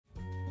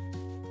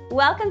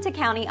Welcome to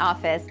County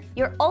Office,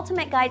 your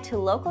ultimate guide to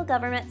local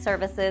government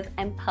services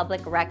and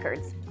public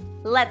records.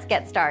 Let's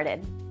get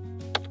started.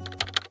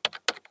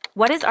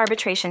 What is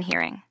arbitration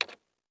hearing?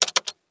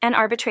 An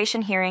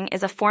arbitration hearing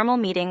is a formal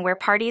meeting where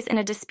parties in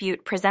a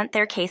dispute present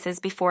their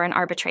cases before an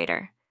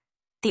arbitrator.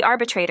 The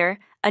arbitrator,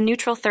 a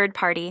neutral third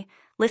party,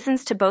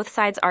 listens to both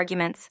sides'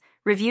 arguments,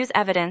 reviews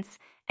evidence,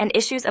 and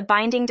issues a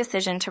binding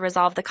decision to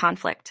resolve the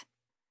conflict.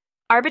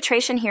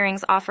 Arbitration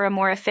hearings offer a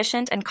more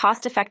efficient and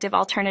cost-effective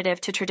alternative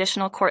to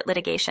traditional court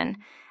litigation,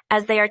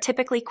 as they are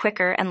typically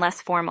quicker and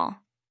less formal.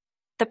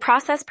 The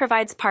process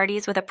provides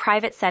parties with a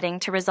private setting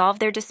to resolve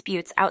their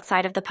disputes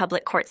outside of the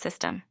public court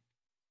system.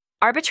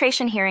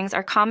 Arbitration hearings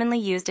are commonly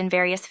used in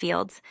various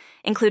fields,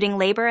 including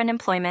labor and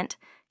employment,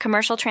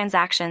 commercial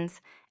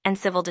transactions, and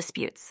civil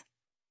disputes.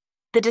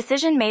 The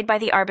decision made by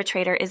the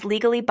arbitrator is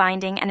legally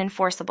binding and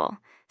enforceable,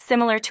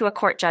 similar to a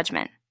court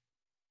judgment.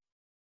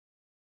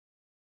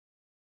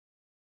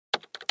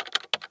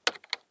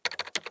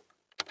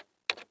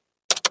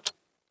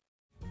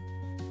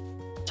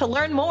 To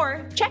learn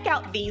more, check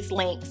out these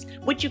links,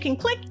 which you can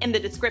click in the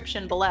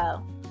description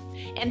below.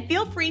 And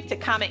feel free to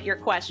comment your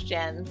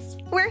questions.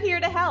 We're here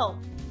to help.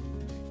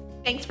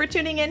 Thanks for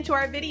tuning in to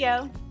our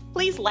video.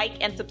 Please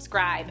like and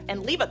subscribe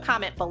and leave a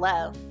comment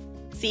below.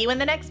 See you in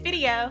the next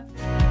video.